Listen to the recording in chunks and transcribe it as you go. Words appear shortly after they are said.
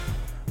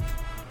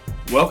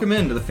Welcome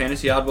into the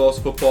Fantasy Oddballs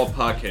Football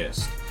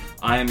Podcast.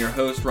 I am your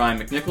host, Ryan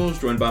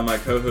McNichols, joined by my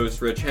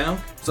co-host, Rich Howe.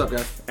 What's up,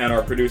 guys? And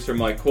our producer,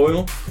 Mike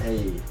Coyle.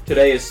 Hey.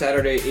 Today is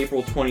Saturday,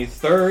 April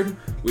 23rd.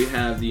 We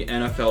have the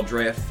NFL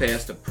Draft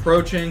fast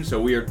approaching,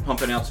 so we are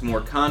pumping out some more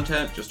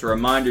content. Just a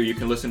reminder, you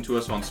can listen to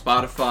us on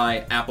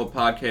Spotify, Apple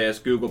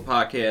Podcasts, Google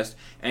Podcasts,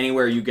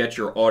 anywhere you get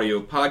your audio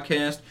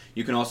podcast.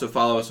 You can also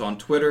follow us on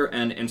Twitter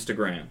and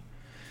Instagram.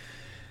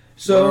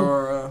 So, what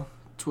are our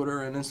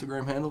Twitter and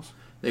Instagram handles?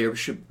 They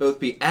should both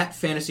be at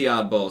Fantasy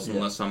Oddballs,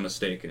 unless I'm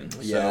mistaken.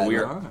 Yeah, so we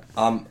are.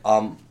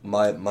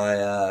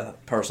 My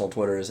personal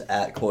Twitter is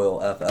at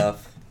CoyleFF,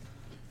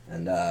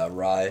 and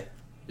Rye.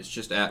 It's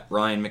just at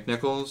Ryan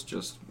McNichols,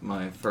 just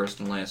my first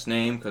and last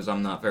name, because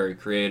I'm not very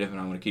creative and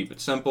I want to keep it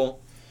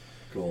simple.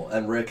 Cool.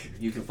 And Rick,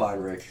 you can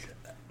find Rick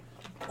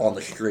on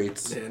the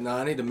streets. Yeah, no,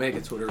 I need to make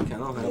a Twitter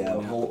account. I'll have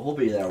one. He'll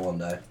be there one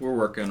day. We're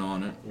working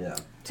on it. Yeah.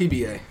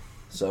 TBA.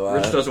 So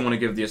Rich doesn't want to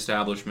give the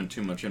establishment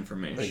too much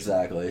information.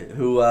 Exactly.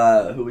 Who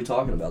are we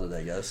talking about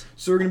today, guys?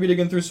 So we're going to be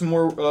digging through some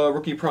more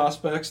rookie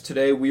prospects.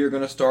 Today we are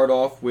going to start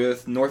off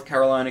with North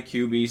Carolina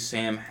QB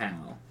Sam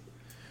Howell.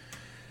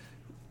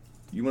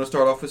 You want to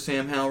start off with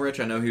Sam Howell, Rich?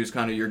 I know he was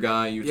kind of your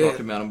guy. You talked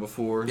about him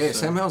before. Yeah,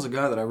 Sam Howell's a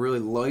guy that I really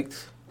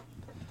liked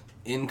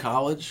in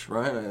college,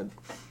 right?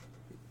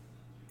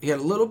 He had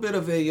a little bit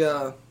of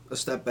a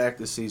step back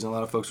this season, a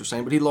lot of folks were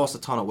saying, but he lost a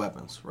ton of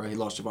weapons, right? He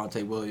lost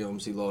Javonte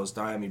Williams, he lost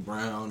Diami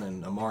Brown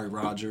and Amari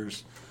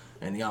Rodgers,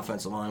 and the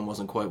offensive line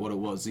wasn't quite what it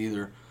was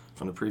either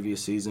from the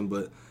previous season,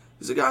 but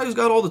he's a guy who's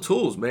got all the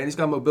tools, man. He's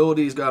got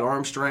mobility, he's got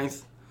arm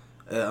strength,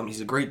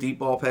 he's a great deep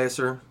ball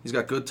passer, he's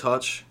got good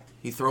touch,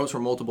 he throws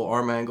from multiple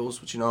arm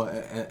angles, which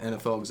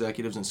NFL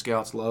executives and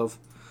scouts love,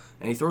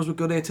 and he throws with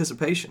good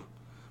anticipation.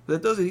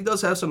 But he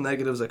does have some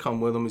negatives that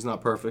come with him. He's not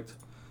perfect.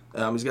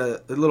 He's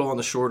got a little on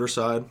the shorter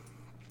side.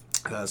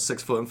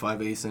 6 foot and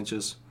 5/8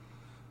 inches.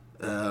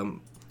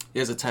 He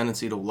has a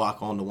tendency to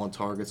lock on to one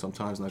target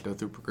sometimes, not go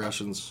through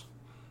progressions.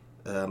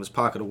 His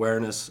pocket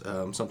awareness,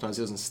 sometimes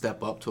he doesn't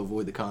step up to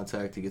avoid the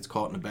contact. He gets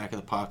caught in the back of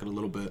the pocket a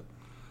little bit.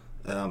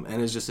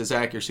 And his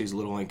accuracy is a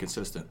little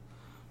inconsistent.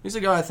 He's a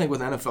guy, I think,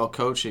 with NFL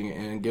coaching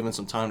and given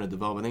some time to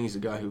develop, I think he's a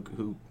guy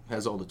who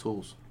has all the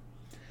tools.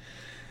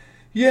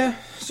 Yeah,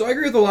 so I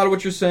agree with a lot of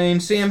what you're saying.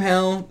 Sam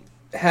Howell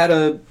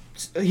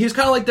he was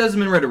kind of like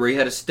Desmond Ridder, where he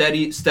had a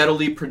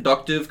steadily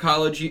productive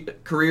college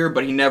career,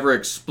 but he never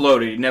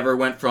exploded. He never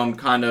went from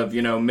kind of,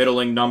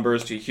 middling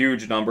numbers to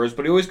huge numbers,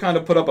 but he always kind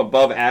of put up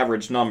above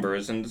average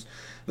numbers. And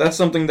that's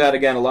something that,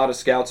 again, a lot of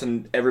scouts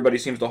and everybody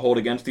seems to hold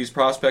against these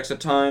prospects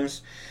at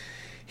times.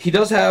 He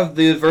does have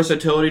the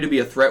versatility to be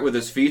a threat with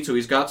his feet, so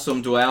he's got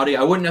some duality.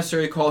 I wouldn't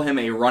necessarily call him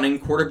a running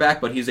quarterback,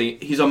 but he's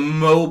a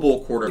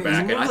mobile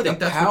quarterback, and I think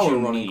that's what you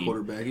running need.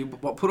 Quarterback. You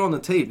put on the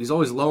tape. He's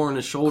always lowering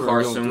his shoulder.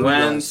 Carson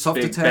Wentz,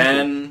 Big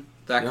Ben,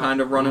 that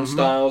kind of running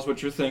style is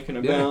what you're thinking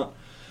about. Yeah.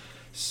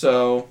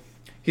 So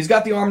he's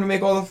got the arm to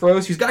make all the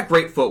throws. He's got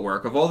great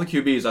footwork. Of all the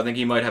QBs, I think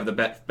he might have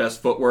the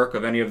best footwork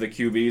of any of the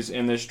QBs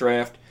in this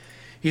draft.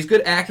 He's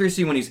good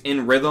accuracy when he's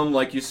in rhythm,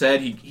 like you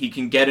said. He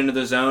can get into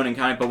the zone and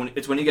but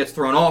it's when he gets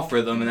thrown off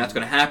rhythm, and that's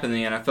going to happen in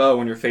the NFL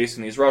when you're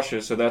facing these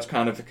rushes. So that's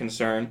kind of a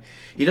concern.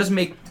 He does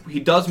make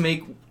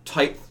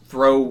tight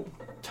throws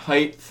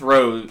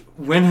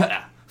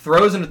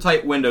into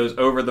tight windows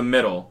over the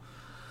middle,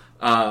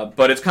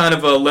 but it's kind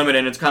of a limit,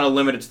 and it's kind of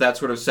limited to that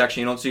sort of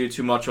section. You don't see it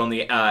too much on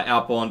the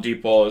out ball and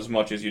deep ball as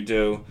much as you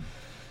do.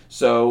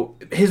 So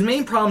his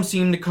main problems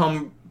seem to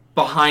come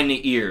behind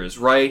the ears,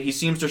 right? He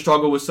seems to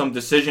struggle with some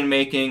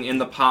decision-making in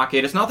the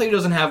pocket. It's not that he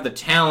doesn't have the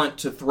talent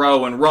to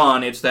throw and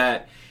run. It's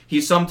that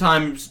he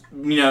sometimes,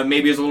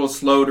 maybe is a little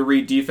slow to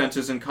read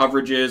defenses and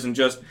coverages, and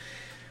just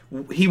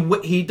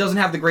he doesn't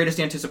have the greatest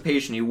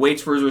anticipation. He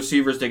waits for his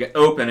receivers to get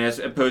open as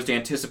opposed to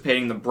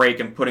anticipating the break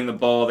and putting the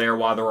ball there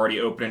while they're already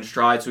open in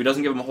stride, so he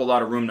doesn't give them a whole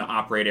lot of room to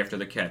operate after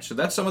the catch. So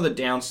that's some of the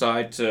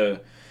downside to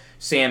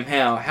Sam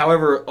Howell.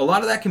 However, a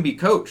lot of that can be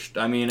coached.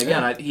 I mean,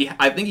 again,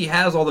 I think he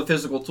has all the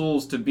physical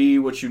tools to be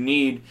what you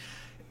need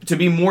to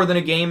be more than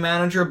a game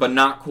manager, but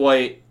not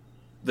quite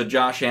the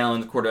Josh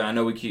Allen quarterback. I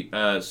know we keep.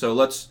 So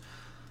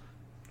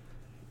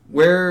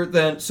where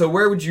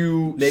would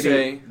you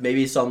say?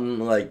 Maybe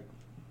something like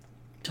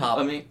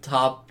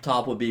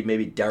top would be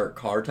maybe Derek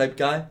Carr type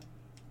guy.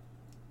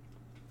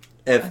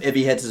 If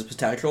he hits his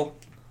potential.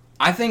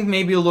 I think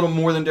maybe a little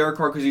more than Derek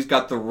Carr because he's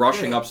got the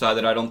rushing upside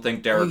that I don't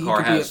think Derek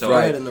Carr has. So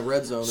right in the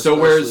red zone,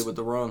 especially with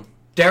the run.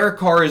 Derek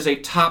Carr is a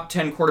top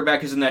 10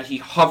 quarterback, is in that he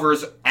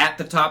hovers at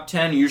the top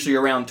 10, usually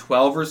around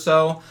 12 or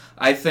so.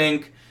 I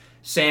think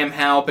Sam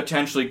Howell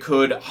potentially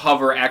could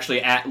hover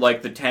actually at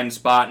like the 10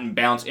 spot and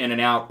bounce in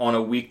and out on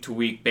a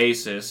week-to-week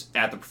basis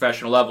at the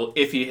professional level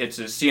if he hits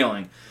his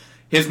ceiling.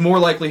 His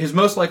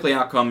most likely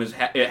outcome is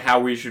how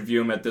we should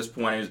view him at this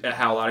point is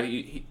how a lot of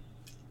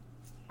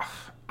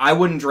I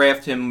wouldn't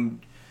draft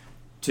him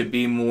to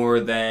be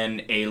more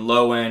than a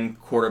low-end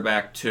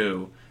quarterback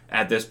 2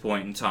 at this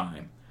point in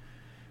time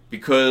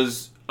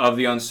because of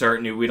the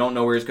uncertainty. We don't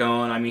know where he's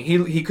going. I mean,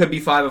 he could be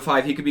 5 of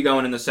 5. He could be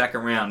going in the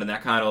second round, and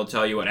that kind of will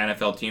tell you what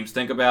NFL teams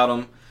think about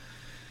him.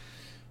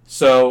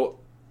 So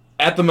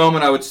At the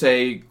moment, I would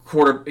say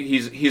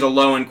he's a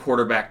low-end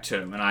quarterback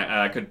too, and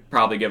I could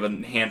probably give a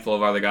handful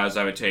of other guys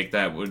I would take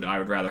I would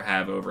rather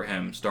have over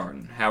him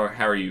starting. How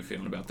are you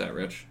feeling about that,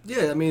 Rich?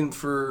 Yeah, I mean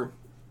for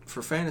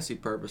fantasy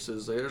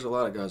purposes, there's a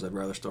lot of guys I'd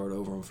rather start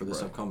over him for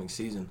this upcoming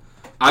season.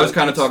 I was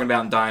kind of talking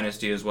about in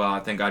Dynasty as well. I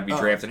think I'd be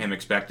drafting him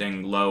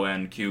expecting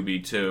low-end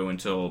QB2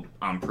 until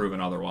I'm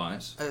proven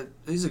otherwise.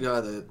 He's a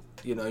guy that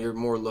you're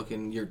more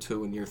looking year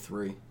 2 and year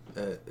 3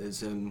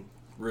 is him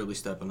really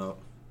stepping up.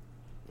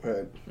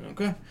 Right.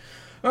 Okay.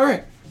 All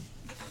right.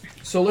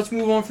 So let's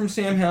move on from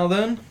Sam Howell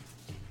then.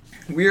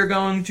 We are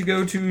going to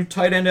go to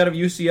tight end out of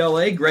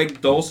UCLA, Greg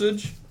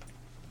Dulcich.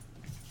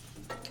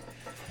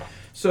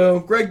 So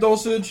Greg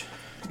Dulcich,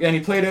 again, he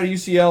played out of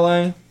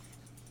UCLA.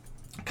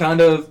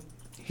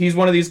 He's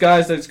one of these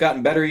guys that's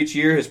gotten better each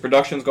year. His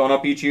production's gone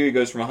up each year. He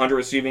goes from 100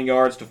 receiving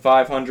yards to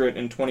 500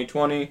 in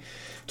 2020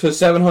 to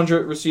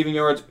 700 receiving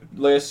yards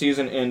last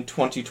season in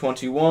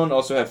 2021.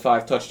 Also had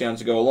 5 touchdowns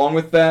to go along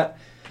with that.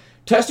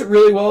 Tested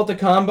really well at the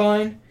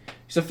combine.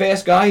 He's a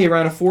fast guy. He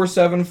ran a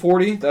 4.7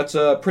 40. That's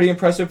pretty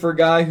impressive for a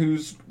guy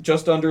who's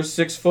just under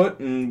 6 foot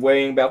and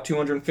weighing about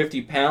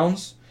 250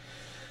 pounds.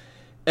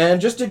 And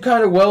just did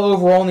kind of well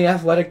overall in the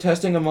athletic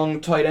testing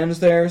among tight ends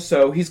there.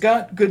 So he's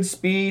got good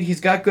speed.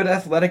 He's got good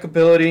athletic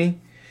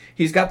ability.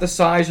 He's got the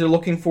size you're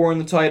looking for in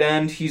the tight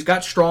end. He's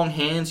got strong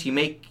hands. He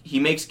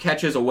makes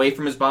catches away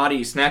from his body.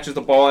 He snatches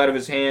the ball out of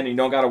his hand, and you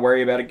don't got to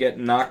worry about it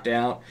getting knocked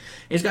out.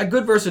 He's got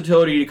good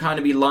versatility to kind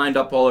of be lined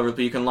up all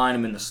over. You can line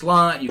him in the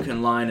slot. You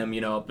can line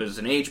him, up as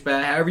an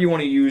H-back, however you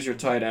want to use your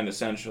tight end,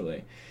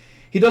 essentially.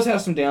 He does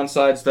have some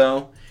downsides,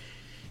 though.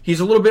 He's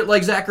a little bit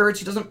like Zach Ertz.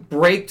 He doesn't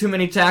break too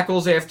many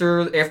tackles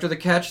after the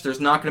catch. There's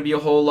not going to be a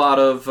whole lot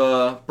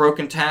of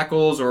broken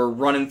tackles or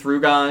running through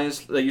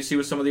guys that you see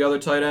with some of the other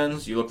tight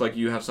ends. You look like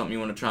you have something you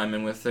want to chime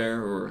in with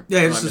there, or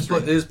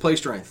his play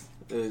strength.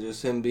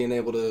 Just him being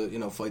able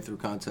to fight through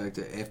contact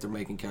after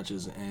making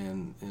catches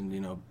and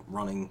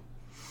running,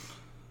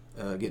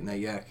 getting that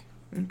yak.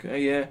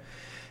 Okay, yeah.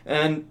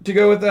 And to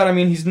go with that, I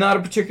mean, he's not a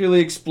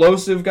particularly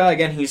explosive guy.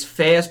 Again, he's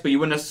fast, but you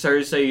wouldn't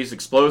necessarily say he's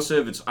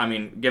explosive.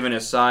 Given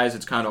his size,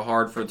 it's kind of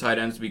hard for tight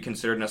ends to be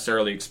considered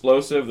necessarily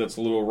explosive. That's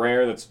a little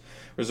rare. That's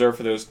reserved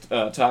for those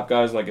top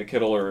guys like a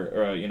Kittle or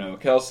a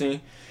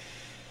Kelsey.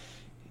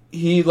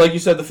 He, like you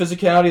said, the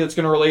physicality that's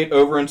going to relate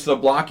over into the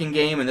blocking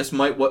game, and this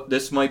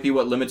might be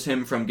what limits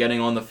him from getting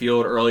on the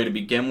field early to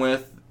begin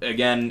with.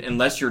 Again,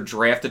 unless you're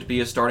drafted to be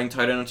a starting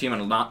tight end on a team,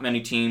 and not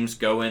many teams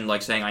go in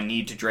saying, I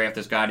need to draft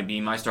this guy to be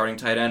my starting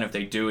tight end. If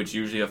they do, it's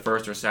usually a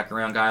first or second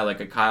round guy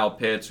like a Kyle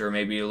Pitts or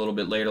maybe a little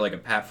bit later like a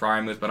Pat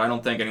Frymuth. But I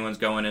don't think anyone's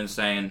going in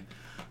saying,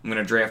 I'm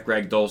going to draft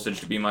Greg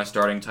Dulcich to be my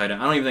starting tight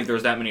end. I don't even think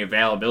there's that many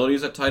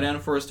availabilities at tight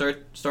end for a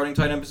starting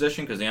tight end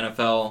position because the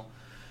NFL,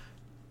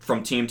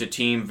 from team to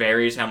team,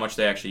 varies how much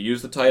they actually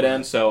use the tight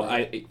end.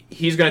 So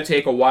he's going to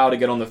take a while to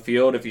get on the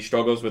field if he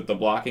struggles with the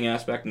blocking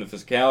aspect and the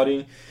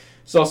physicality.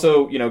 He's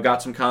also,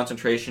 got some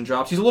concentration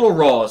drops. He's a little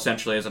raw,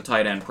 essentially, as a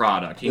tight end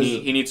product.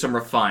 He needs some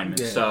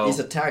refinement. Yeah. So he's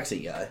a taxi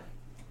guy.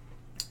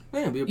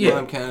 Yeah, be a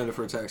prime candidate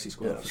for a taxi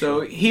squad. Yeah.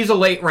 So he's a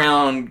late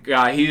round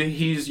guy.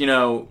 He's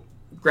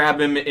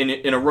grab him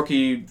in a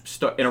rookie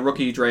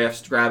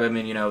draft. Grab him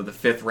in the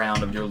 5th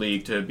round of your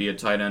league to be a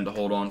tight end to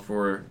hold on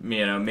for.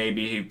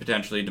 Maybe he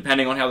potentially,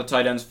 depending on how the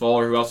tight ends fall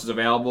or who else is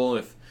available,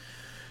 if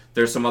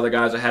there's some other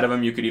guys ahead of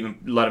him, you could even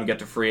let him get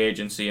to free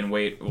agency and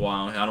wait a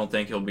while. I don't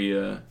think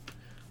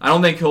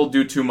he'll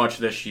do too much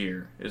this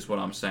year, is what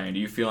I'm saying.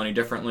 Do you feel any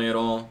differently at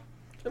all?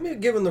 I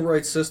mean, given the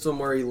right system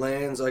where he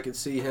lands, I could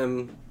see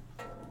him,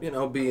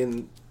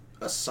 being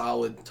a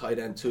solid tight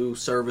end too,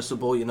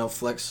 serviceable.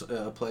 Flex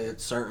play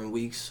at certain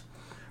weeks,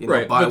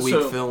 right? Bye week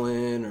fill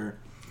in or.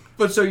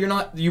 But so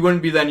you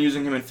wouldn't be then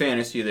using him in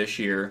fantasy this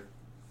year.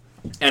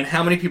 And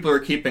how many people are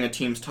keeping a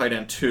team's tight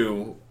end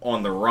 2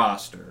 on the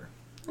roster?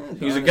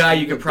 He's a guy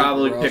you could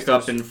probably pick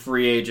up in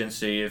free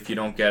agency if you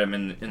don't get him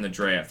in the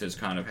draft, is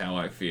kind of how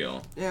I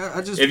feel. Yeah,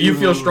 if you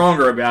feel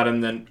stronger about him,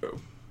 then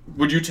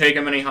would you take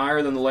him any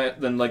higher than the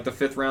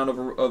 5th round of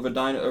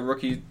a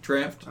rookie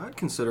draft? I'd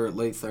consider it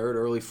late 3rd,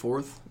 early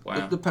 4th.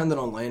 Wow. Depending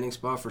on landing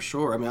spot for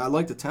sure. I mean, I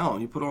like the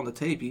talent. You put on the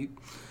tape.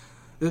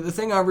 The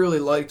thing I really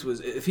liked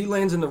was if he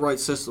lands in the right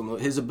system,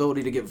 his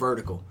ability to get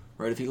vertical.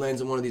 Right, if he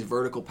lands in one of these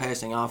vertical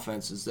passing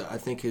offenses, I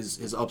think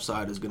his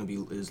upside is going to be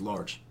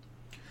large.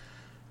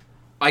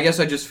 I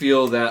guess I just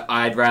feel that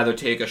I'd rather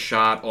take a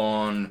shot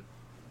on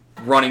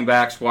running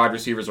backs, wide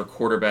receivers, or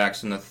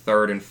quarterbacks in the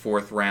 3rd and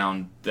 4th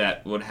round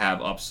that would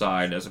have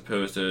upside as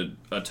opposed to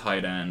a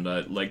tight end.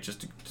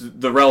 Just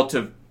the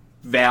relative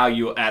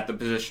value at the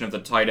position of the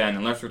tight end,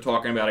 unless we're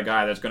talking about a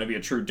guy that's going to be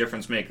a true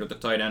difference maker at the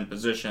tight end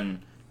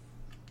position,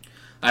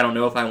 I don't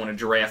know if I want to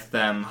draft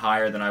them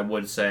higher than I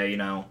would say,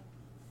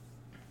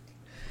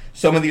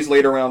 some of these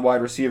later round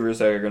wide receivers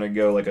that are going to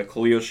go like a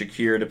Khalil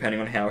Shakir,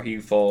 depending on how he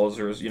falls,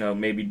 or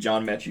maybe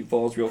John Mechie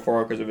falls real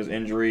far because of his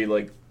injury.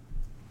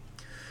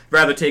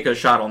 Rather take a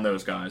shot on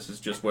those guys is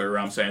just where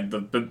I'm saying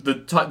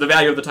the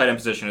value of the tight end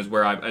position is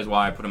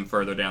why I put him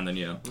further down than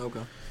you.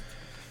 Okay.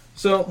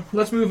 So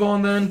let's move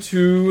on then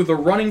to the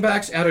running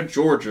backs out of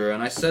Georgia.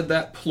 And I said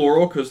that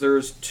plural because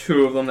there's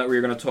two of them that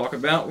we're going to talk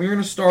about. We're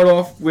going to start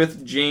off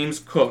with James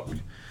Cook.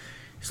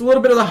 He's a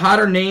little bit of the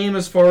hotter name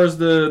as far as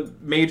the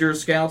major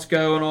scouts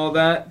go and all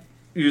that.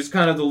 He was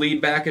kind of the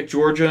lead back at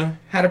Georgia.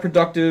 Had a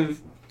productive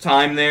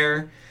time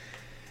there.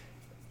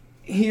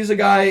 He's a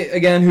guy,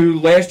 again, who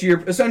last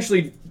year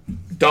essentially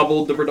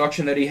doubled the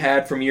production that he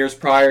had from years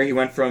prior. He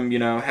went from,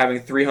 having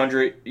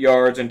 300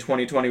 yards in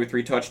 2020 with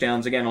 3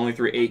 touchdowns, again, only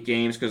through 8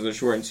 games because of the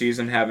shortened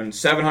season, having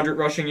 700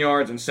 rushing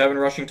yards and 7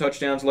 rushing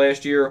touchdowns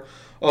last year.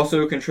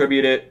 Also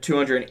contributed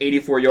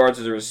 284 yards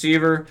as a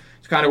receiver.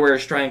 It's kind of where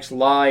his strengths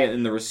lie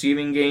in the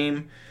receiving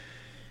game.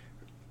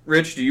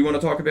 Rich, do you want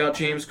to talk about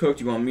James Cook?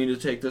 Do you want me to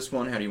take this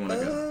one? How do you want to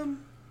go?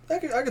 I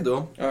could do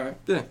him. All right.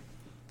 Yeah.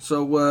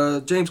 So,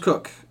 James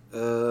Cook,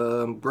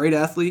 great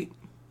athlete.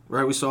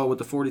 Right, we saw it with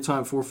the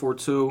 40-time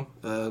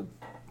 4.42.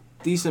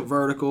 Decent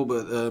vertical,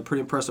 but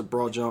pretty impressive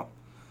broad jump.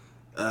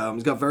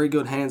 He's got very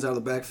good hands out of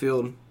the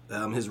backfield.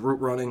 His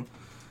route running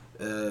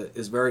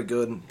is very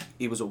good.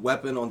 He was a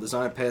weapon on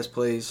design pass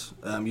plays.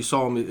 You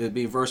saw him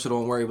be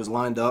versatile in where he was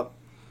lined up.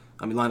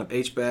 He lined up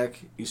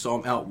H-back. You saw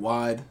him out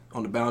wide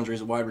on the boundary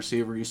as a wide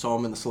receiver. You saw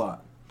him in the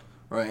slot.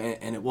 Right,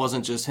 and it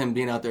wasn't just him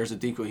being out there as a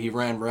decoy. He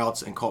ran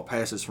routes and caught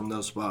passes from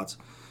those spots.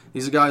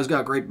 He's a guy who's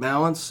got great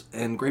balance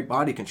and great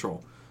body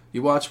control.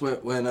 You watch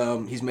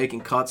when he's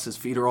making cuts, his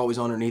feet are always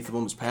underneath of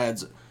him. His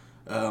pads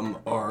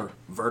are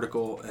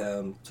vertical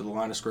to the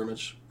line of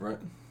scrimmage, right?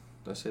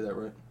 Did I say that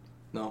right?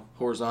 No,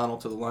 horizontal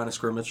to the line of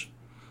scrimmage.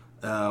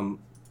 And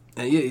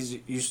yeah,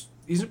 he's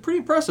pretty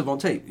impressive on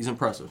tape. He's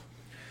impressive.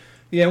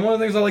 Yeah, one of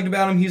the things I liked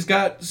about him, he's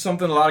got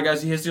something a lot of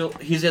guys,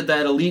 he's at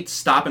that elite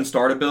stop and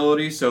start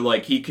ability, so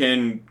like he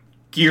can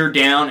gear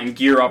down and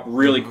gear up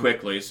really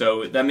quickly.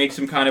 So that makes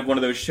him kind of one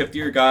of those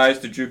shiftier guys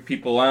to juke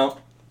people out.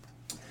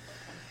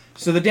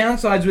 So the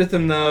downsides with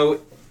him,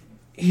 though,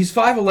 he's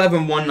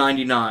 5'11",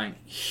 199.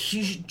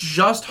 He's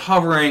just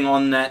hovering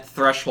on that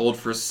threshold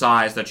for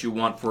size that you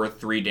want for a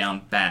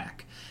 3-down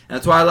back. And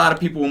that's why a lot of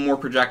people will more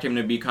project him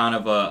to be kind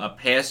of a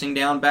passing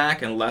down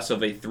back and less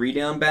of a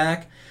 3-down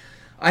back.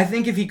 I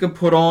think if he could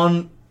put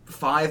on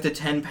 5 to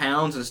 10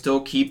 pounds and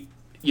still keep,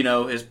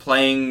 his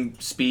playing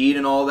speed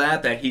and all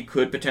that he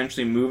could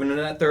potentially move into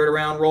that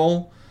third-round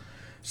role.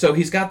 So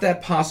he's got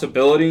that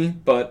possibility,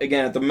 but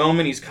again, at the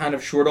moment, he's kind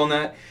of short on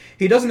that.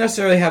 He doesn't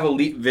necessarily have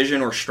elite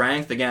vision or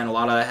strength. Again, a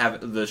lot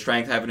of the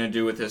strength having to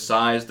do with his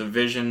size. The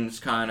vision's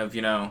kind of,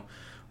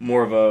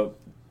 more of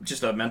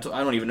just a mental,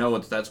 I don't even know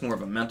that's more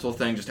of a mental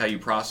thing, just how you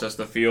process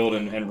the field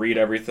and read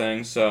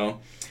everything. So,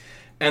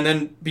 and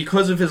then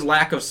because of his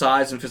lack of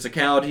size and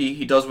physicality,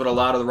 he does what a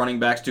lot of the running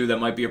backs do that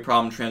might be a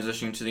problem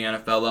transitioning to the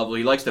NFL level.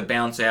 He likes to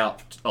bounce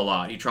out a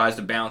lot. He tries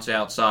to bounce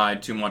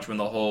outside too much when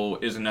the hole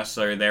isn't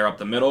necessarily there up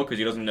the middle because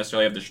he doesn't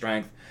necessarily have the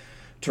strength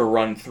to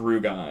run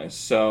through guys.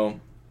 So,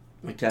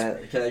 can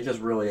I just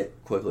really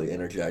quickly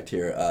interject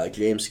here?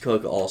 James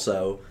Cook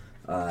also,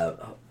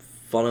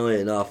 funnily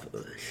enough,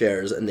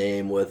 shares a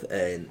name with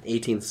an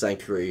 18th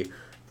century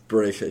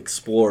British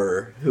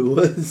explorer who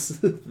was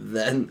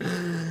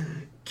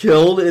then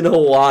killed in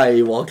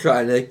Hawaii while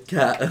trying to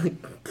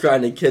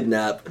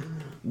kidnap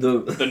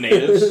the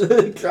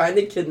natives, trying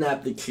to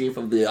kidnap the chief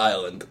of the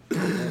island.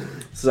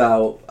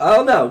 So I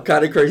don't know,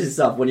 kind of crazy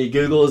stuff. When you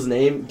Google his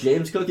name,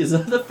 James Cook is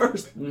not the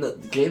first.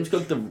 James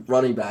Cook, the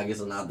running back, is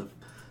not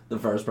the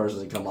first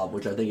person to come up,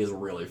 which I think is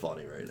really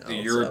funny right now. The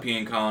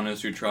European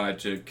colonists who tried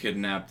to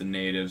kidnap the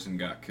natives and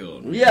got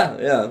killed.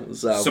 Yeah.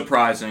 So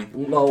surprising.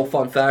 Little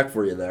fun fact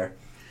for you there.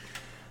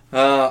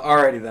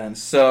 Alrighty then.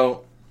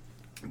 So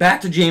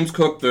back to James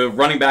Cook, the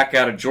running back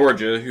out of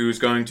Georgia, who's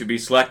going to be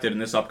selected in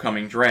this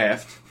upcoming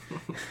draft.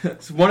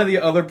 So one of the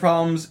other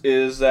problems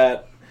is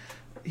that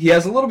he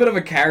has a little bit of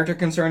a character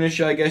concern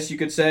issue, I guess you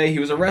could say. He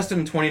was arrested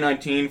in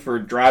 2019 for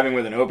driving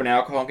with an open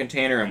alcohol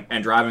container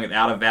and driving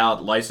without a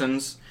valid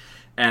license.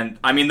 And,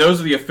 those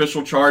are the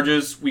official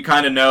charges. We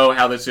kind of know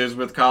how this is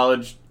with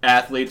college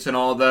athletes and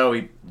all, though.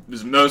 He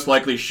was most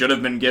likely should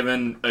have been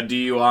given a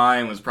DUI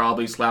and was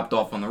probably slapped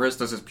off on the wrist.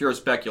 This is pure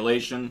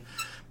speculation.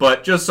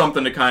 But just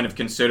something to kind of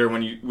consider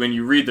when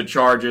you read the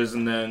charges,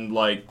 and then,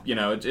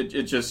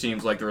 it just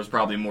seems like there was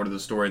probably more to the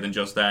story than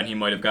just that. He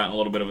might have gotten a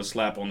little bit of a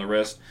slap on the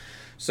wrist.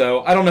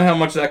 So I don't know how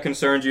much that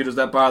concerns you. Does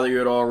that bother you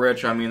at all,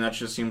 Rich? That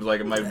just seems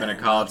like it might have been a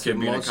college kid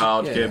being a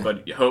college kid,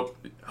 but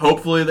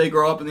hopefully they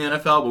grow up in the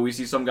NFL, but we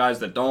see some guys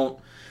that don't.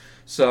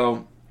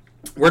 So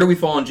where do we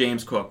fall on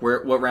James Cook?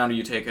 What round are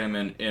you taking him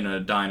in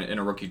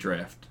a rookie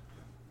draft?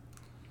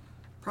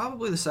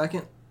 Probably the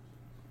second.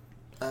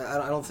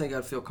 I don't think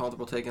I'd feel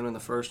comfortable taking him in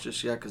the first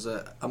just yet because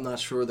I'm not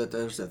sure that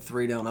there's that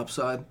 3-down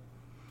upside.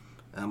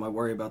 I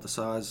worry about the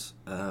size.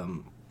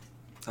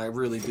 I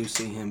really do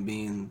see him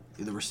being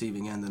the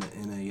receiving end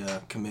in a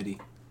committee.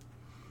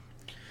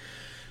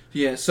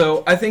 Yeah,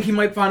 so I think he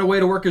might find a way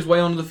to work his way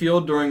onto the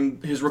field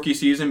during his rookie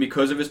season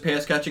because of his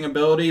pass-catching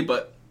ability,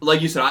 but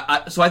like you said,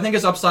 I think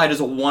his upside is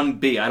a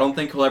 1B. I don't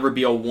think he'll ever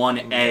be a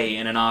 1A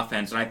in an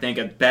offense, and I think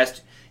at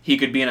best he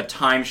could be in a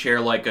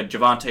timeshare like a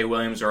Javonte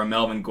Williams or a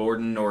Melvin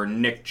Gordon or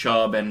Nick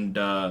Chubb and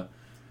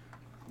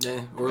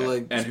Yeah, or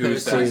like and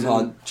who's that? Kareem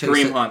Hunt.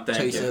 Kareem Hunt, thank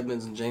Chase you.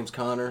 Edmonds and James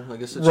Conner. I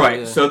guess it's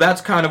Right, so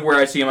that's kind of where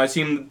I see him. I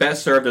see him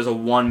best served as a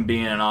 1B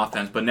in an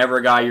offense, but never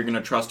a guy you're going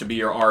to trust to be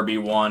your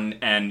RB1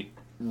 and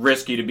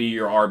risky to be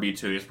your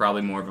RB2. He's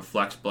probably more of a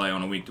flex play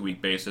on a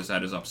week-to-week basis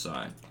at his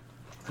upside.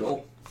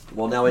 Cool.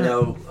 Well, now we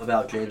know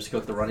about James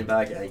Cook, the running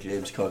back, and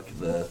James Cook,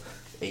 the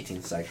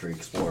 18th century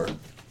explorer.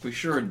 We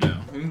sure do.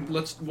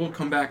 We'll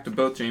come back to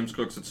both James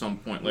Cooks at some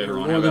point later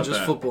on. More than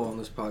just football on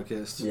this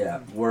podcast. Yeah,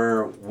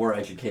 we're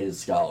educated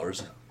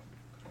scholars.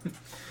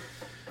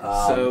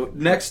 So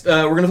next,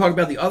 we're going to talk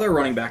about the other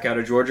running back out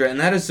of Georgia, and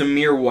that is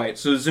Zamir White.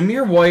 So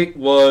Zamir White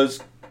was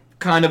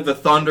kind of the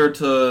thunder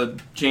to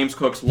James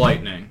Cook's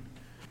lightning.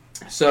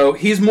 So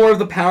he's more of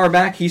the power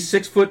back. He's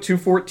 6 foot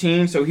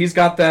 214, so he's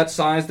got that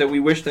size that we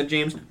wish that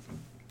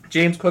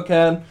James Cook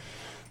had.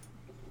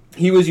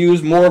 He was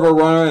used more of a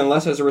runner and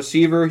less as a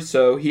receiver,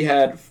 so he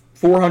had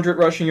 400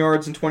 rushing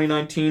yards in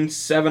 2019,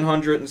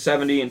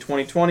 770 in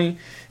 2020,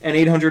 and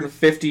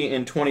 850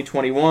 in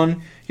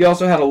 2021. He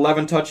also had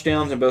 11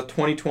 touchdowns in both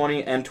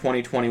 2020 and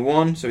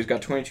 2021, so he's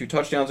got 22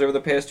 touchdowns over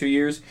the past 2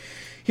 years.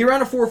 He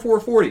ran a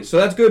 4.40, so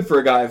that's good for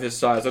a guy of his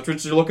size. That's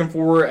what you're looking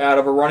for out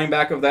of a running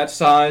back of that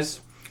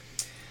size.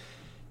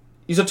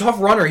 He's a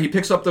tough runner. He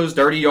picks up those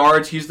dirty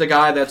yards. He's the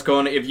guy that's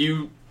going to, if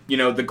you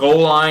the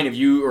goal line, if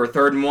you are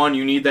 3rd and 1,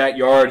 you need that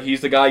yard.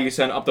 He's the guy you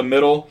send up the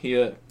middle.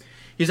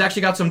 He's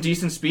actually got some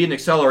decent speed and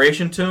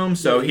acceleration to him,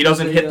 so he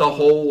doesn't hit the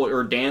hole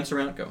or dance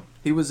around. Go.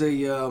 He was a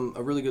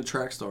really good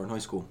track star in high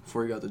school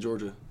before he got to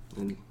Georgia.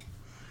 And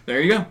there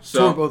you go. So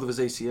tore both of his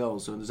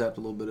ACLs, so zapped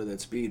a little bit of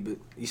that speed, but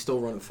he's still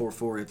running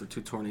 4.4 after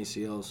 2 torn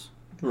ACLs.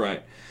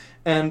 Right.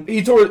 And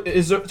his torn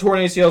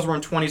ACLs were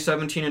in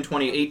 2017 and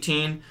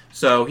 2018,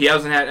 so he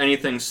hasn't had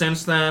anything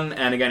since then.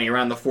 And again, he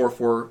ran the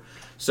 4.4.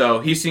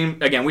 So he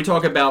seemed, again, we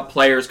talk about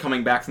players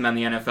coming back from the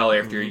NFL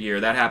after a year.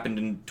 That happened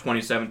in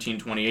 2017,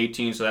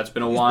 2018, so that's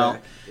been a while.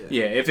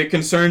 Yeah, if it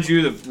concerns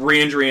you, the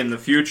re-injury in the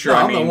future, no,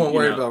 I'm not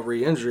worried about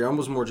re-injury. I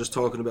was more just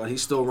talking about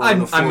he's still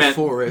running a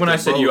 4.4. When I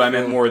said you, I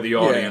meant more of the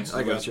audience.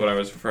 Yeah, that's what I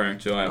was referring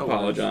to. I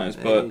apologize.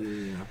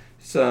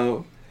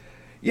 So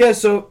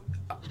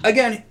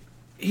again,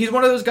 he's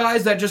one of those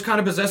guys that just kind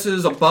of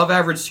possesses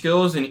above-average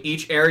skills in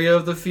each area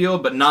of the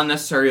field, but not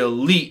necessarily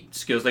elite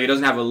skills. Like, he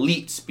doesn't have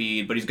elite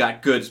speed, but he's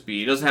got good speed.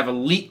 He doesn't have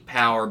elite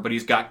power, but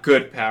he's got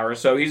good power.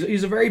 So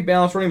he's a very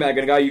balanced running back and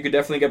a guy you could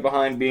definitely get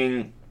behind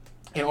being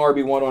an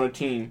RB1 on a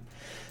team.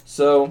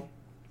 So,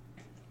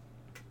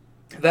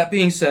 that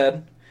being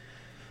said,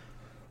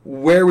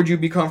 where would you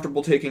be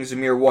comfortable taking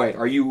Zamir White?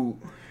 Are you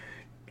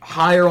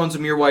higher on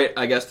Zamir White,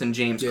 I guess, than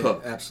James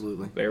Cook?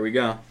 Absolutely. There we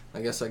go.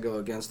 I guess I go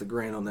against the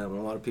grain on that one.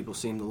 A lot of people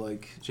seem to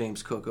like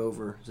James Cook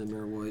over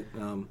Zamir White.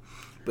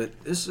 But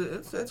that's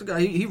a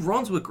guy, he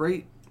runs with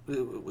great,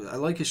 I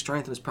like his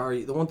strength and his power.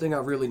 The one thing I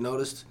really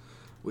noticed,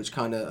 which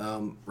kind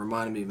of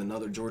reminded me of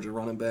another Georgia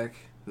running back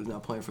who's now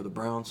playing for the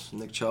Browns,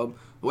 Nick Chubb,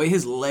 the way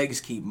his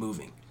legs keep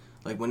moving.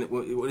 Like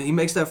when he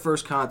makes that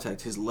first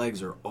contact, his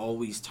legs are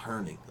always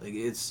turning. Like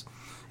it's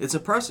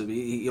impressive.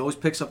 He always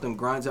picks up them,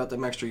 grinds out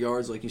them extra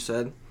yards, like you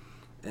said.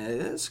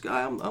 And this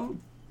guy,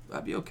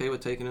 I'd be okay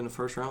with taking in the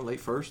first round, late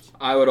first.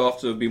 I would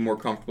also be more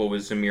comfortable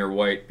with Zamir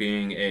White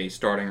being a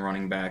starting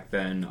running back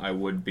than I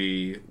would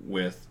be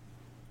with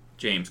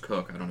James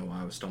Cook. I don't know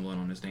why I was stumbling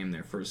on his name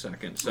there for a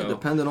second. So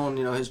depending on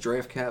his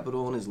draft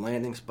capital and his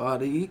landing spot,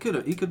 he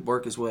could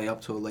work his way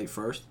up to a late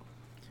first.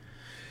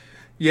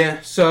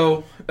 Yeah,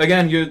 so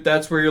again,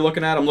 that's where you're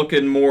looking at. I'm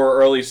looking more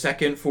early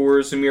second for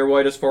Zamir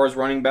White as far as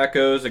running back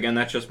goes. Again,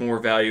 that's just more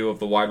value of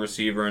the wide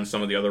receiver and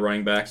some of the other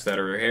running backs that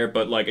are here.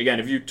 But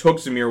again, if you took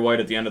Zamir White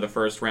at the end of the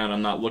first round,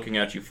 I'm not looking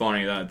at you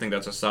funny. I think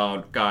that's a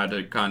solid guy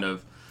to kind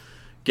of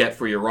get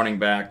for your running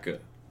back. I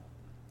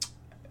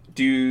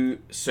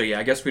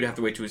guess we'd have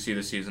to wait till we see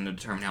the season to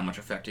determine how much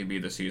effect he'd be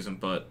this season.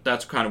 But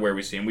that's kind of where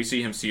we see him. We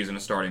see him season a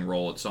starting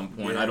role at some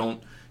point. Yeah. I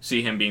don't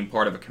see him being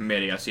part of a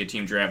committee. I see a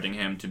team drafting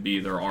him to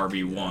be their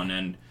RB1,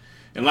 and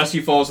unless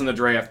he falls in the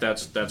draft,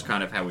 that's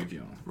kind of how we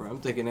view him. Right,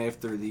 I'm thinking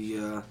after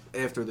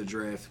the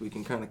draft, we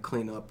can kind of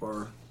clean up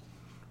our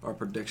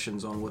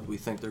predictions on what we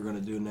think they're going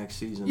to do next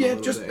season. Yeah,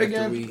 just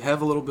again, we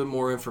have a little bit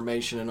more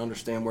information and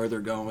understand where they're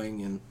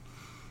going, and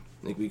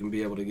I think we can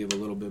be able to give a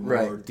little bit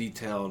more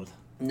detailed.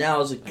 Now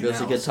is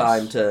just a good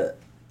time to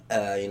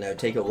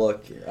take a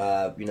look.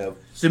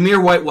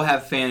 Zamir White will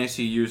have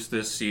fantasy use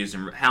this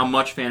season. How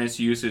much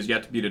fantasy use is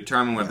yet to be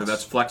determined, whether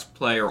that's flex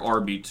play or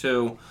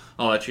RB2.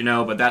 I'll let you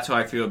know, but that's how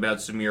I feel about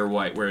Zamir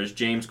White. Whereas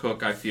James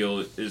Cook, I feel,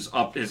 is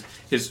up.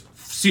 His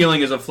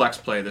ceiling is a flex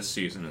play this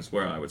season, is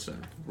where I would say.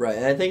 Right,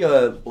 and I think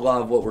a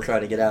lot of what we're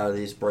trying to get out of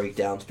these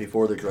breakdowns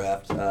before the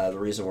draft, the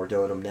reason we're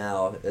doing them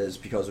now is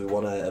because we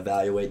want to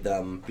evaluate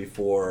them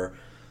before,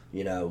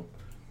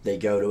 they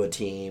go to a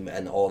team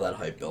and all that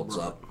hype builds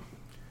up.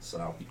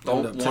 So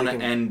don't want to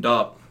end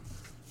up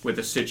with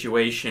a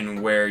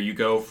situation where you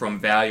go from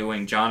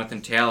valuing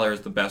Jonathan Taylor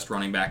as the best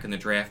running back in the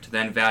draft to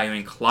then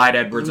valuing Clyde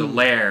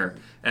Edwards-Helaire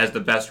as the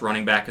best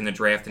running back in the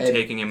draft and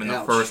taking him in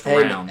the first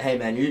round. Hey,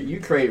 man, you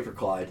traded for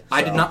Clyde. So.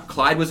 I did not.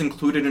 Clyde was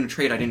included in a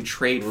trade. I didn't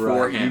trade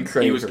for him.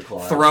 He was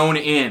thrown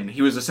in.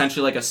 He was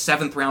essentially like a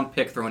 7th-round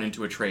pick thrown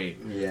into a trade.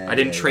 I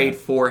didn't trade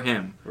for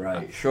him.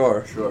 Right.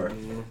 Sure.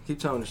 Yeah. Keep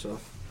telling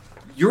yourself.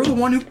 You're the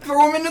one who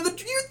threw him into the...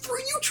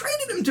 You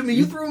traded him to me.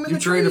 You threw him in the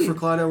trade. You traded for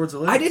Clyde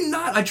Edwards-Helaire? I did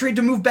not. I traded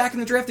to move back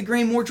in the draft to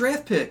gain more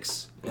draft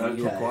picks. Okay.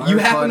 You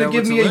happened to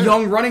give me a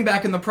young running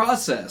back in the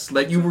process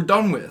that you were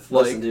done with.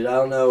 Listen, dude, I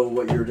don't know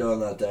what you were doing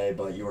that day,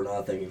 but you were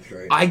not thinking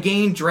straight. I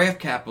gained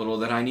draft capital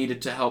that I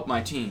needed to help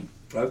my team.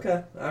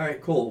 Okay. All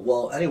right, cool.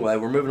 Well, anyway,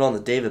 we're moving on to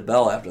David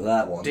Bell after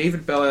that one.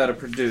 David Bell out of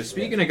Purdue.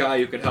 Speaking of a guy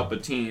who could help a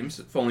team,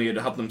 if only he had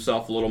helped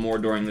himself a little more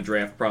during the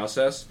draft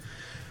process.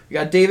 You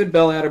got David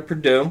Bell out of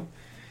Purdue.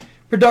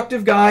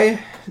 Productive guy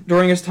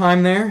during his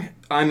time there.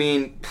 I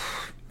mean,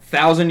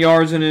 1,000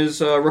 yards in his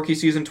rookie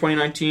season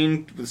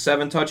 2019 with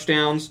 7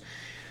 touchdowns.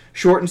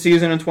 Shortened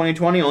season in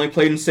 2020, only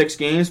played in 6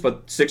 games,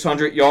 but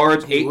 600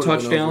 yards, 8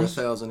 touchdowns.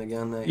 1,000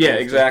 again. Yeah,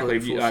 exactly.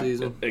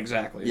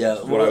 Exactly. Yeah,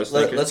 that's what I was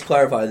thinking. Let's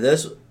clarify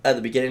this. At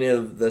the beginning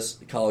of this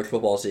college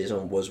football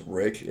season, was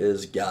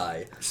Rich's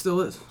guy.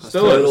 Still is.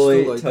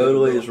 Totally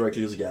is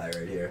Rich's guy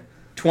right here.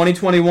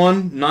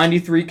 2021,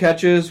 93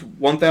 catches,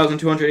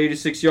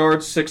 1,286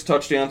 yards, 6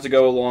 touchdowns to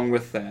go along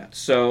with that.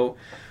 So,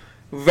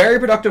 very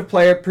productive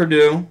player at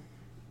Purdue.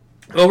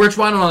 Well, Rich,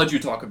 why don't I let you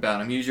talk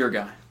about him? He's your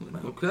guy.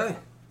 Okay.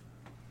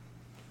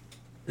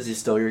 Is he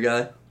still your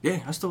guy? Yeah,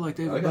 I still like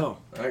David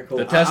Bell. All right, cool.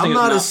 I'm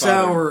not as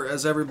sour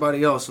as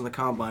everybody else in the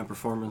combine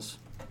performance.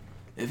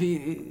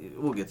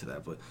 We'll get to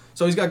that, but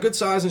so he's got good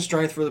size and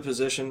strength for the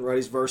position, right?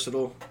 He's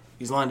versatile.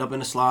 He's lined up in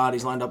the slot.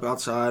 He's lined up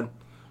outside,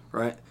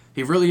 right?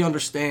 He really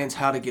understands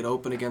how to get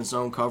open against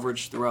zone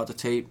coverage throughout the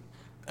tape.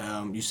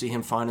 You see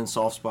him finding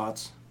soft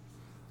spots.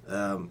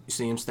 You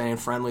see him staying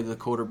friendly to the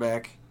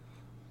quarterback.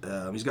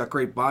 He's got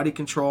great body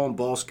control and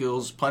ball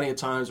skills. Plenty of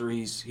times where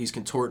he's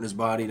contorting his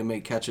body to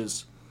make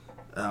catches.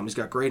 He's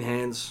got great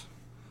hands.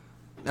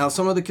 Now,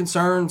 some of the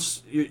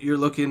concerns, you're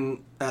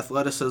looking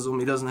athleticism.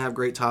 He doesn't have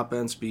great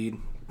top-end speed,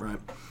 right?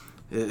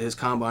 His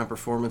combine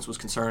performance was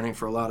concerning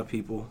for a lot of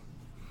people.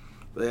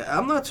 But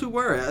I'm not too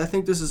worried. I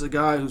think this is a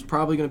guy who's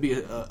probably going to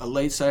be a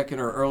late second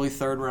or early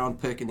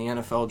third-round pick in the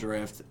NFL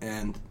draft,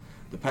 and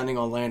depending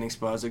on landing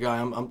spots, a guy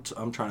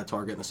I'm trying to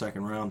target in the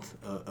second round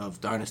of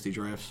dynasty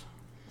drafts.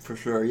 For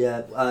sure,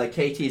 yeah.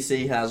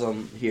 KTC has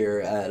him here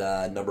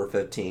at number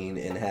 15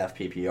 in half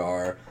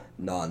PPR,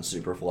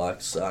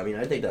 non-superflex. So, I mean,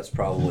 I think that's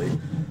probably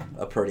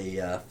a pretty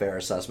fair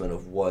assessment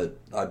of what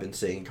I've been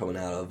seeing coming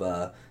out of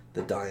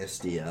the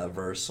Dynasty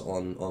verse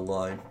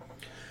online.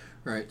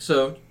 Right,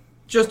 so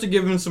just to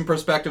give him some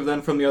perspective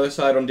then from the other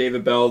side on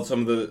David Bell, some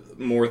of the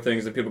more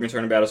things that people are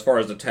concerned about as far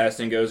as the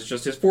testing goes, it's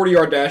just his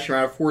 40-yard dash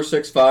around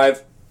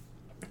 4.65.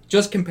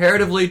 Just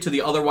comparatively to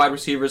the other wide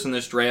receivers in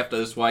this draft,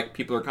 that's why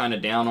people are kind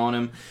of down on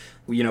him.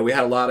 We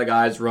had a lot of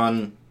guys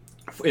run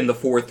in the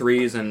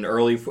 4.3s and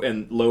early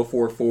and low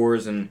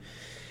 4.4s, and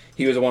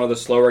he was one of the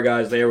slower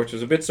guys there, which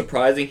was a bit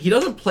surprising. He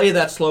doesn't play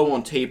that slow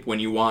on tape when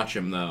you watch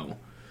him, though.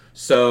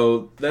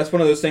 So that's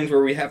one of those things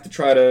where we have to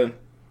try to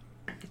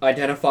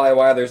identify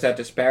why there's that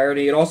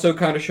disparity. It also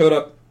kind of showed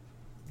up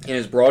in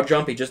his broad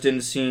jump. He just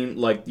didn't seem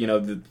like,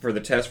 for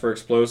the test for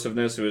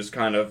explosiveness, it was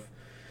kind of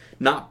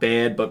not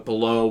bad, but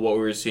below what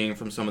we were seeing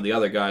from some of the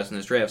other guys in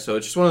this draft. So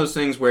it's just one of those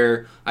things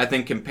where I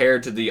think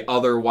compared to the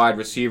other wide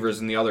receivers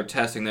and the other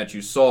testing that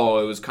you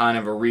saw, it was kind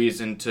of a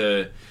reason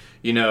to,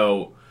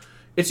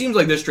 it seems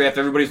like this draft,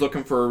 everybody's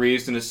looking for a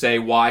reason to say,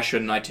 why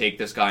shouldn't I take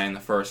this guy in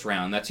the first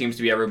round? That seems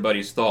to be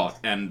everybody's thought.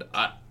 And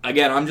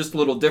I'm just a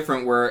little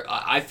different where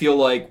I feel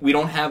like we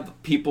don't have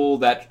people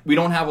that,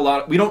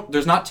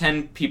 there's not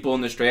 10 people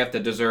in this draft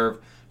that deserve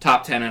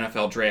top 10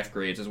 NFL draft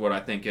grades is what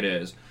I think it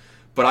is.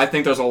 But I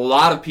think there's a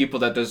lot of people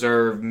that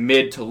deserve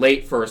mid to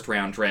late first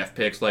round draft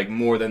picks, like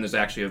more than is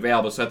actually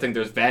available. So I think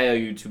there's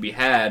value to be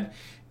had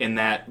in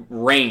that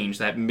range,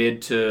 that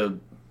mid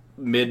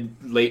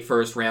late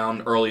first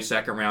round, early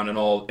second round,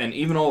 and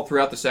even all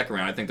throughout the second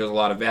round. I think there's a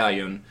lot of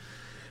value. And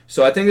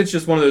so I think it's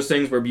just one of those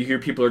things where you hear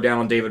people are down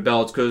on David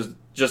Bell. It's because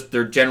just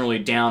they're generally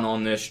down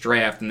on this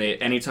draft, and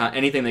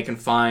anything they can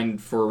find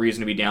for a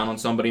reason to be down on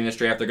somebody in this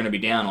draft, they're going to be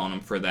down on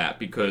them for that,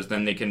 because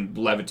then they can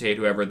levitate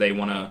whoever they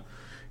want to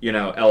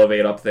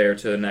elevate up there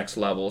to the next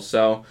level.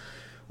 So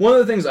one of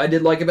the things I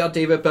did like about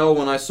David Bell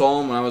when I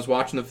saw him, when I was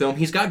watching the film,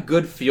 he's got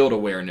good field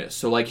awareness.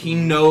 So, he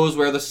knows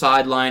where the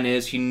sideline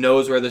is. He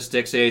knows where the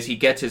sticks is. He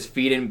gets his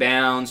feet in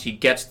bounds. He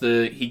gets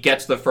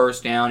the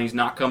first down. He's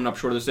not coming up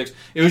short of the sticks.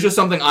 It was just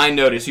something I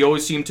noticed. He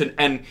always seemed to,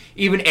 and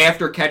even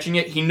after catching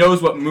it, he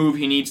knows what move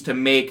he needs to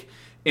make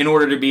in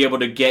order to be able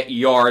to get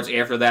yards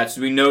after that.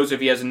 So he knows if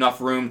he has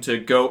enough room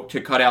to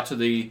cut out to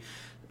the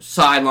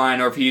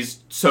sideline, or if he's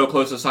so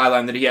close to the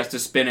sideline that he has to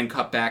spin and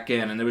cut back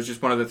in. And it was just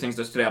one of the things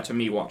that stood out to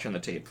me watching the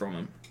tape from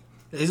him.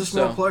 He's a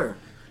smart player.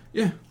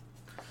 Yeah.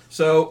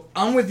 So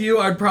I'm with you.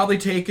 I'd probably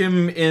take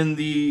him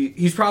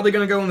he's probably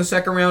going to go in the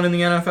second round in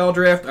the NFL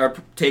draft.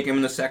 I'd take him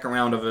in the second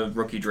round of a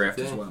rookie draft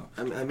as well.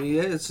 I mean,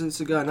 yeah, it's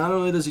a guy. Not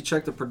only does he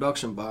check the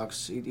production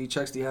box, he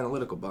checks the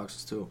analytical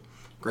boxes too.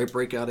 Great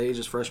breakout age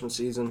his freshman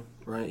season,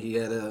 right? He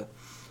had a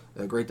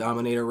great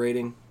dominator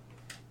rating.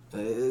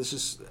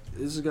 This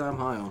is a guy I'm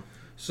high on.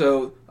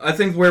 So I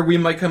think where we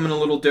might come in a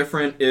little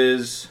different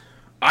is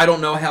I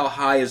don't know how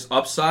high his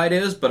upside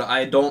is, but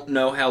I don't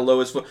know how low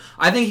his foot.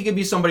 I think he could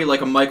be somebody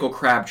like a Michael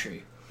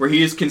Crabtree, where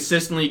he is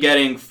consistently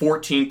getting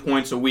 14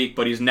 points a week,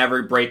 but he's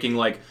never breaking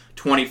like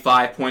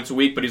 25 points a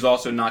week, but he's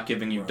also not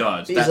giving you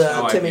duds. He's That's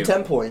how Timmy I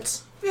 10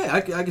 points. Yeah,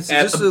 I can see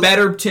as a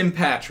better Tim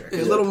Patrick. A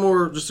little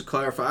more, just to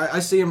clarify, I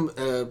see him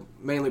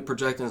mainly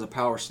projecting as a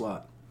power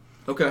slot.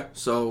 Okay.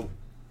 So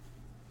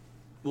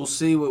we'll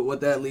see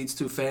what that leads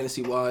to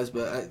fantasy-wise,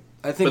 but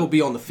I think he'll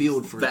be on the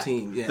field for a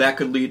team. Yeah. That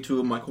could lead to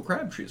a Michael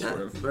Crabtree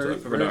sort of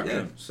production.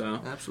 Yeah. So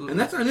absolutely. And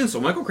that's not an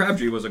insult. Michael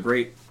Crabtree was a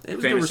great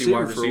fantasy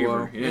wide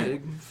receiver. Yeah, a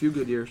few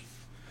good years.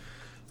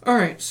 All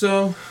right,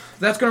 so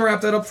that's going to wrap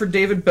that up for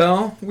David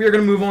Bell. We are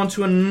going to move on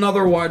to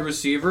another wide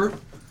receiver.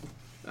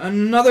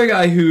 Another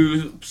guy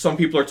who some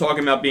people are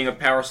talking about being a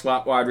power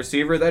slot wide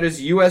receiver. That is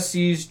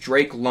USC's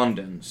Drake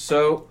London.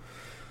 So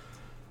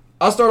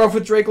I'll start off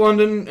with Drake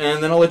London,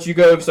 and then I'll let you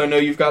go because I know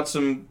you've got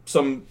some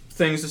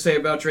things to say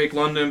about Drake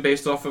London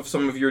based off of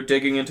some of your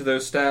digging into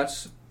those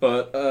stats.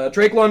 But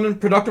Drake London,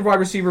 productive wide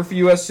receiver for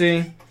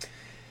USC,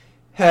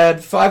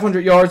 had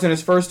 500 yards in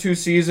his first 2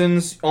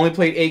 seasons, only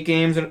played 8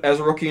 games as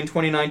a rookie in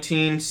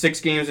 2019,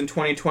 6 games in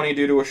 2020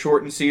 due to a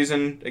shortened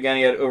season. Again,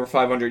 he had over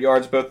 500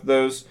 yards, both of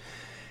those.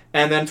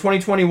 And then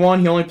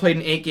 2021, he only played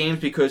in 8 games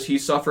because he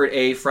suffered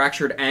a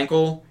fractured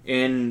ankle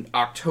in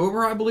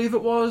October, I believe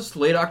it was.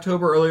 Late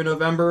October, early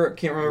November. I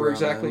can't remember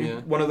exactly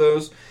one of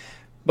those.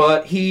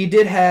 But he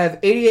did have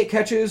 88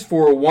 catches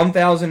for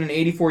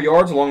 1,084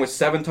 yards, along with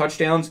 7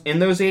 touchdowns in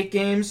those 8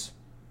 games.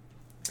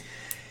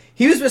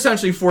 He was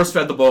essentially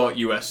force-fed the ball at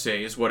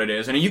USC, is what it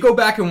is. And you go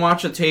back and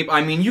watch the tape,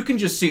 I mean, you can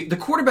just see the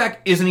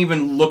quarterback isn't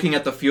even looking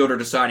at the field or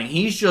deciding.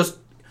 He's just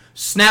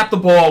snap the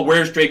ball,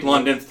 where's Drake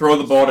London, throw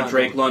the ball to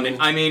Drake London.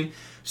 I mean,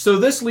 so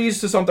this leads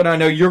to something I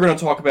know you're going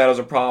to talk about as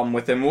a problem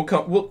with him.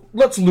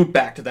 Let's loop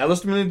back to that.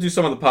 Let's do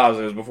some of the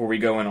positives before we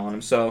go in on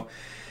him. So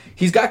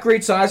he's got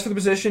great size for the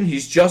position.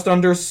 He's just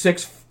under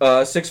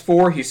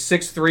 6'4". He's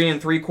 6'3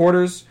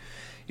 3/4".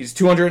 He's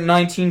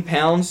 219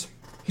 pounds.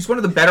 He's one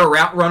of the better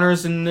route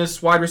runners in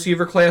this wide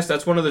receiver class.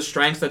 That's one of the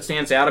strengths that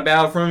stands out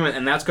about him,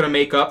 and that's going to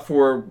make up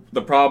for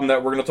the problem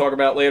that we're going to talk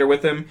about later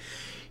with him.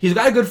 He's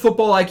got a good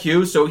football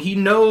IQ, so he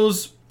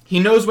knows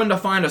when to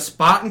find a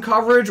spot in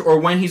coverage or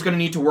when he's going to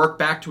need to work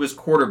back to his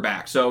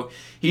quarterback. So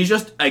he's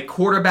just a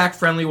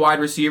quarterback-friendly wide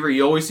receiver.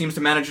 He always seems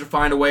to manage to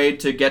find a way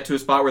to get to a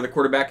spot where the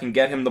quarterback can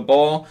get him the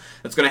ball.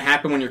 That's going to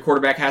happen when your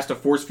quarterback has to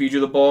force-feed you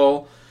the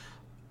ball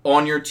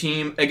on your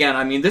team. Again,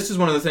 I mean, this is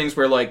one of the things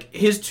where, like,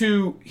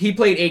 he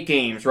played 8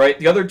 games, right?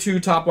 The other 2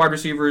 top wide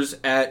receivers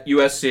at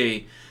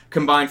USC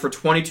combined for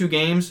 22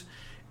 games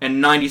and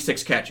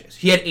 96 catches.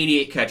 He had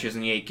 88 catches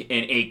in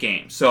 8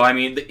 games. So, I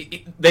mean,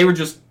 they were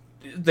just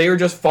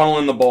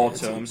funneling the ball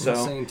to him. So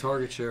insane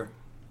target share.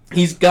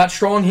 He's got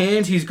strong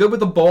hands. He's good with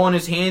the ball in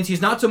his hands.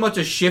 He's not so much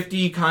a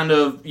shifty kind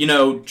of,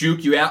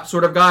 juke you out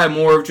sort of guy.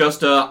 More of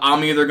just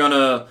I'm either going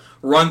to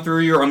run through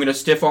you or I'm going to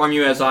stiff arm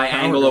you as I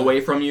angle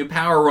away from you.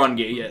 Power run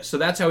game. Yeah. So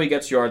that's how he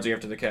gets yards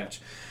after the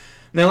catch.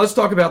 Now let's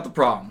talk about the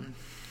problem.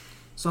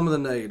 Some of the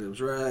negatives,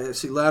 right? I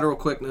see lateral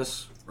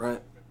quickness, right?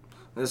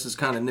 This is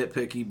kind of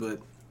nitpicky, but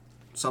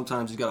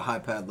sometimes he's got a high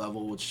pad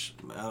level, which,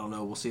 I don't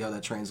know, we'll see how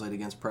that translates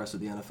against press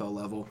at the NFL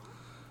level.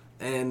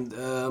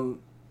 And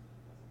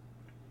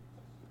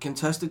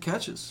contested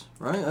catches,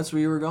 right? That's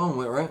where you were going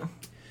with, right?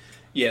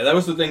 Yeah, that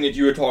was the thing that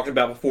you were talking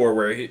about before,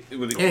 where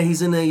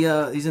he's in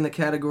a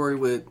category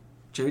with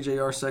J.J.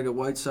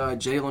 Arcega-Whiteside,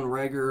 Jalen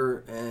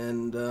Reagor,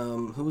 and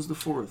who was the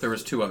fourth? There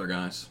was 2 other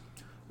guys.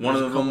 One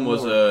of them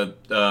was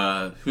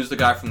who's the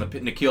guy from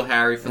N'Keal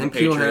Harry from the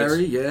Patriots. N'Keal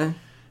Harry, yeah.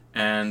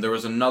 And there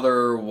was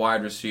another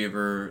wide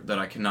receiver that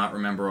I cannot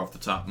remember off the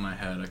top of my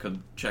head. I could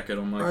check it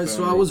on my phone. All right,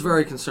 so I was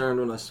very concerned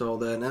when I saw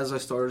that. And as I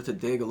started to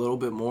dig a little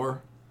bit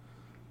more,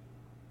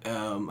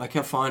 I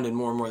kept finding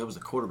more and more that was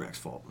the quarterback's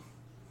fault.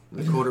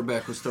 The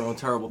quarterback was throwing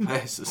terrible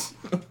passes.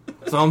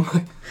 So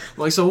I'm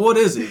like, so what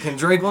is it? Can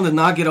Drake London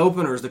not get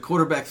open, or is the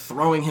quarterback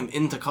throwing him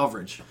into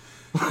coverage?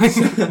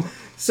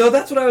 So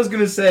that's what I was going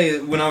to say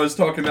when I was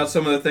talking about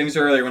some of the things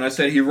earlier, when I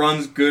said he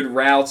runs good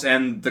routes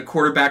and the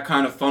quarterback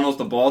kind of funnels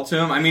the ball to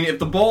him. I mean,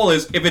 if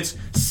it's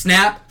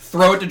snap,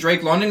 throw it to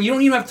Drake London, you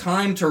don't even have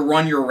time to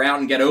run your route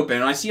and get open.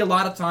 And I see a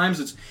lot of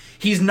times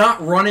he's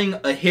not running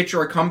a hitch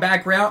or a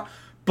comeback route,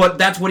 but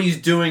that's what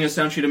he's doing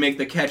essentially to make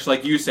the catch,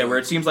 like you said, where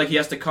it seems like he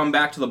has to come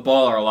back to the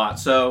ball a lot.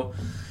 So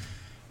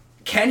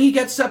can he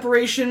get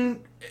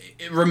separation?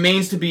 It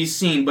remains to be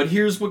seen, but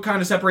here's what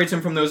kind of separates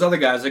him from those other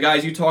guys. The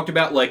guys you talked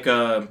about, like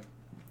the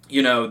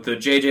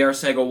J.J.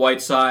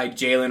 Arcega-Whiteside,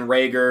 Jalen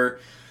Reagor.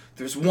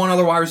 There's one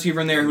other wide receiver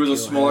in there who's a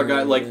smaller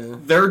guy. Like,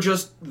 they're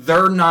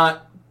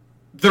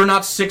they're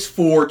not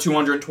 6'4",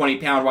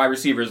 220-pound wide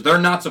receivers. They're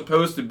not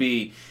supposed to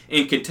be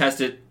in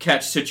contested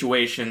catch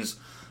situations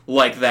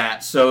like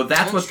that. So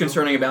that's what's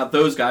concerning about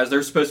those guys.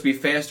 They're supposed to be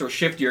faster,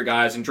 shiftier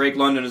guys, and Drake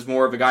London is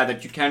more of a guy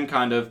that you can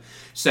kind of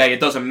say, it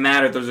doesn't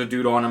matter if there's a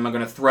dude on him, I'm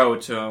going to throw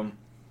it to him.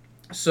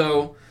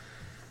 So,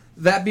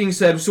 that being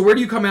said, so where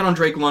do you come out on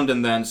Drake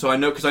London then? So I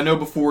know, because I know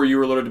before you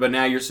were a little bit, but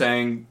now you're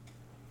saying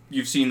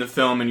you've seen the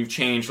film and you've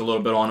changed a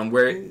little bit on him.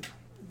 Where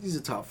he's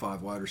a top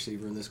 5 wide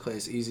receiver in this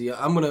class, easy.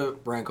 I'm going to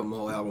rank them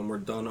all out when we're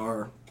done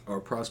our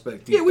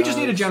prospect deep we just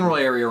need a general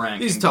area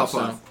ranking. He's top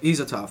 5. He's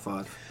a top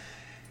 5.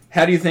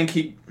 How do you think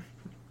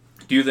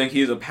do you think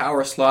he's a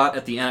power slot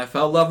at the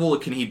NFL level?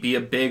 Can he be a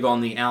big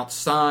on the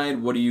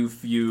outside? What do you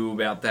view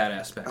about that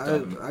aspect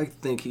of him? I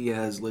think he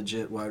has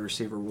legit wide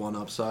receiver 1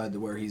 upside to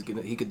where he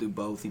could do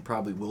both. He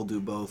probably will do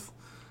both,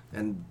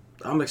 and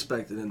I'm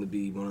expecting him to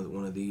be one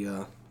of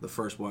the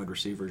first wide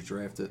receivers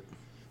drafted.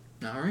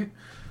 All right.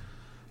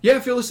 Yeah, I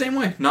feel the same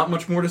way. Not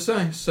much more to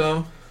say.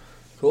 So.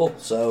 Cool.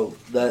 So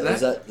is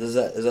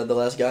that the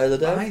last guy of the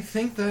day? I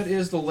think that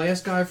is the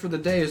last guy for the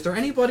day. Is there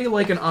anybody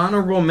like an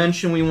honorable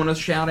mention we want to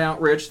shout out,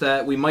 Rich,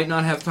 that we might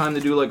not have time to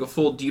do like a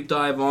full deep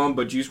dive on,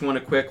 but you just want a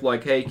quick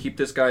like, hey, keep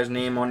this guy's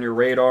name on your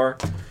radar?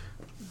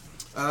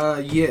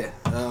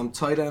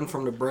 Tight end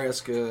from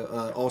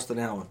Nebraska, Austin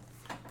Allen.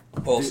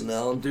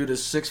 Allen. Dude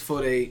is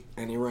 6'8",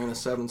 and he ran a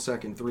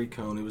 7-second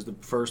 3-cone. He was the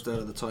first out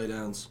of the tight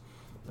ends.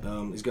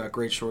 He's got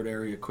great short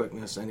area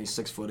quickness, and he's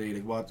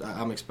 6'8".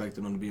 I'm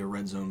expecting him to be a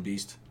red zone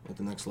beast at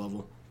the next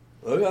level.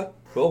 Okay,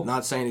 cool.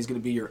 Not saying he's going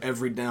to be your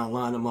every down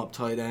line him up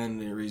tight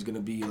end, or he's going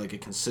to be like a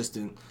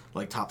consistent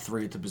like top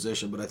 3 at the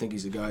position, but I think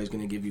he's a guy who's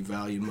going to give you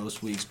value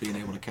most weeks, being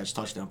able to catch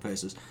touchdown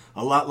passes.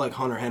 A lot like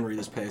Hunter Henry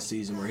this past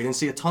season, where he didn't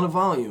see a ton of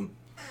volume,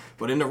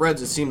 but in the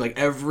Reds it seemed like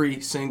every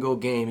single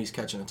game he's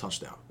catching a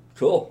touchdown.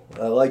 Cool,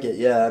 I like it.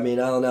 Yeah, I mean,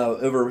 I don't know,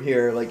 over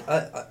here, like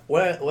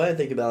when I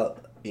think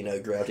about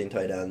drafting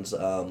tight ends,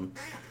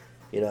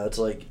 it's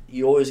like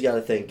you always got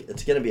to think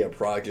it's going to be a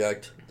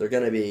project. They're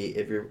going to be,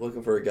 if you're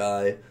looking for a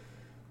guy,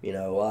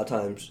 a lot of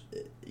times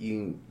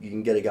you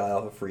can get a guy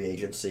off of free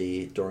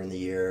agency during the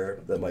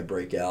year that might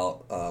break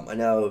out. I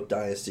know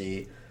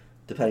Dynasty,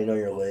 depending on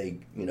your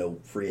league,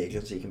 free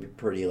agency can be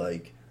pretty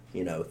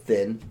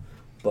thin,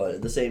 but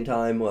at the same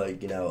time,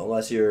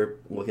 unless you're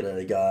looking at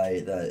a guy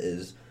that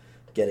is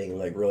getting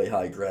really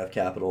high draft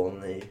capital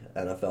in the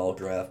NFL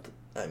draft,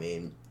 I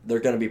mean, they're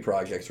going to be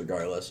projects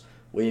regardless.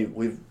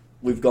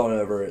 We've gone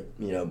over it,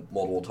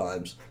 multiple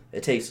times.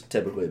 It takes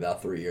typically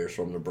about 3 years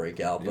for them to break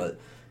out, but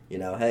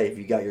hey, if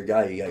you got your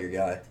guy, you got your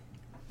guy.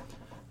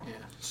 Yeah.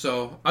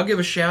 So I'll give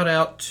a shout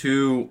out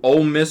to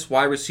Ole Miss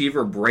wide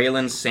receiver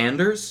Braylon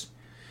Sanders.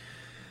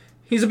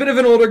 He's a bit of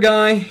an older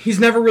guy. He's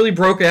never really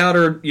broke out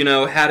or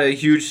had a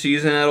huge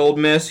season at Ole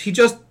Miss. He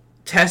just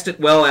tested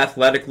well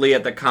athletically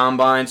at the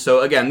combine.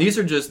 So again, these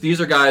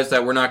are guys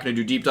that we're not going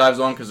to do deep dives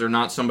on because they're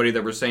not somebody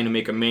that we're saying to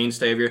make a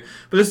mainstay of here.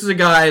 But this is a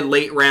guy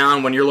late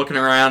round when you're looking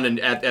around and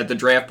at the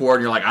draft board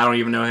and you're like, I don't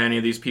even know who any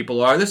of these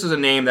people are. This is a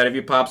name that if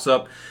he pops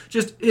up,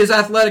 just his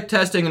athletic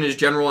testing and his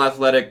general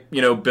athletic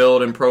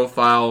build and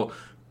profile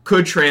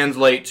could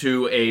translate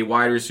to a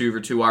wide receiver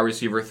 2, wide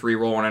receiver 3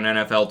 role on an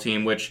NFL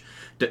team, which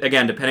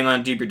again, depending on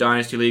how deep your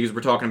dynasty leagues, we're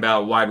talking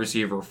about wide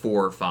receiver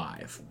 4 or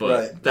 5.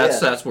 But right.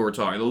 that's what we're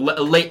talking. A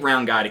late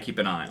round guy to keep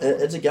an eye on.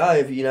 It's a guy,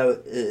 if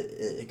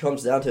it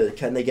comes down to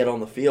can they get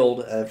on the field?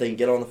 And if they can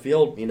get on the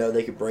field,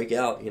 they could break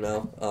out,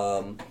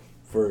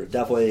 for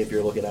definitely if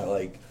you're looking at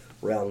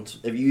rounds,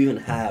 if you even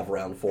have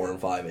round 4 and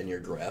 5 in your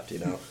draft,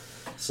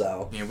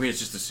 So yeah, we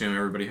just assume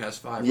everybody has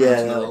 5.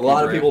 Yeah, a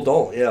lot of people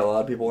don't. Yeah, a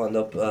lot of people end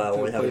up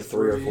only having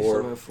 3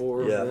 or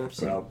 4. Yeah,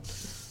 so.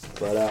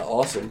 But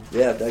awesome.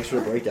 Yeah, thanks for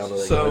the breakdown of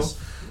that, guys.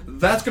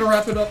 That's going to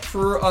wrap it up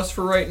for us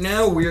for right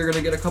now. We are going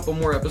to get a couple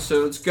more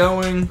episodes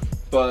going.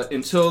 But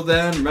until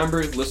then,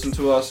 remember, listen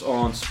to us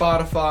on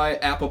Spotify,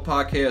 Apple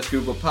Podcasts,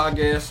 Google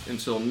Podcasts.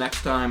 Until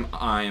next time,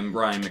 I am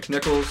Brian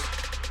McNichols.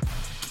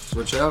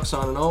 Switch out,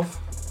 signing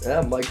off.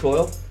 Yeah, Mike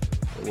Coyle.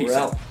 We're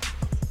out.